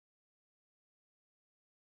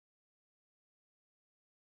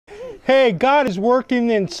Hey, God is working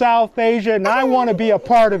in South Asia and I want to be a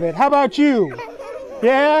part of it. How about you?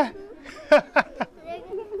 Yeah?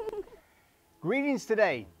 Greetings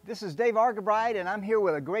today. This is Dave Argabride and I'm here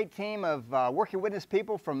with a great team of Working Witness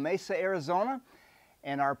people from Mesa, Arizona.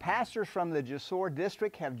 And our pastors from the Jasor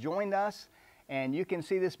district have joined us. And you can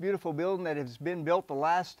see this beautiful building that has been built the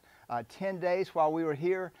last 10 days while we were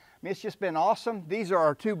here. I mean, it's just been awesome. These are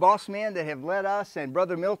our two boss men that have led us, and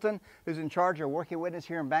Brother Milton, who's in charge of Working Witness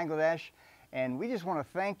here in Bangladesh. And we just want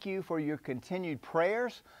to thank you for your continued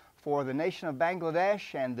prayers for the nation of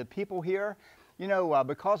Bangladesh and the people here. You know,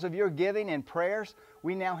 because of your giving and prayers,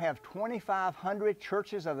 we now have 2,500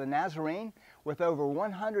 churches of the Nazarene with over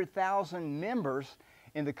 100,000 members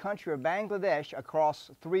in the country of Bangladesh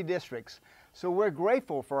across 3 districts. So we're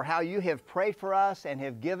grateful for how you have prayed for us and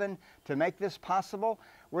have given to make this possible.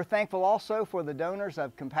 We're thankful also for the donors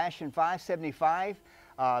of Compassion 575.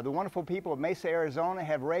 The wonderful people of Mesa, Arizona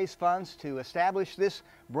have raised funds to establish this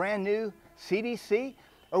brand new CDC.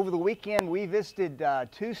 Over the weekend we visited 2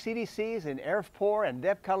 CDCs in Arifpur and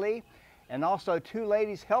Debkali, and also 2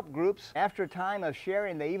 ladies help groups. After a time of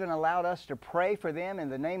sharing, they even allowed us to pray for them in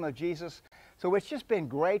the name of Jesus. So it's just been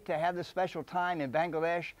great to have this special time in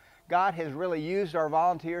Bangladesh. God has really used our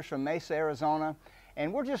volunteers from Mesa, Arizona,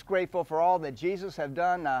 and we're just grateful for all that Jesus have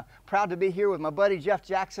done. Proud to be here with my buddy Jeff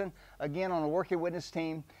Jackson, again on the Working Witness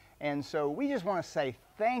team. And so we just want to say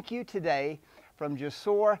thank you today from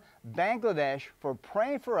Jasor, Bangladesh, for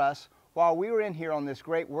praying for us while we were in here on this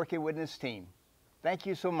great Working Witness team. Thank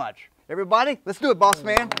you so much. Everybody, let's do it, boss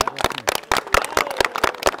man.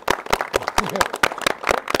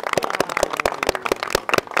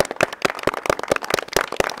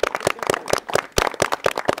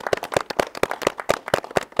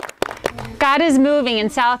 God is moving in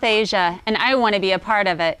South Asia, and I want to be a part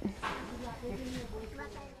of it.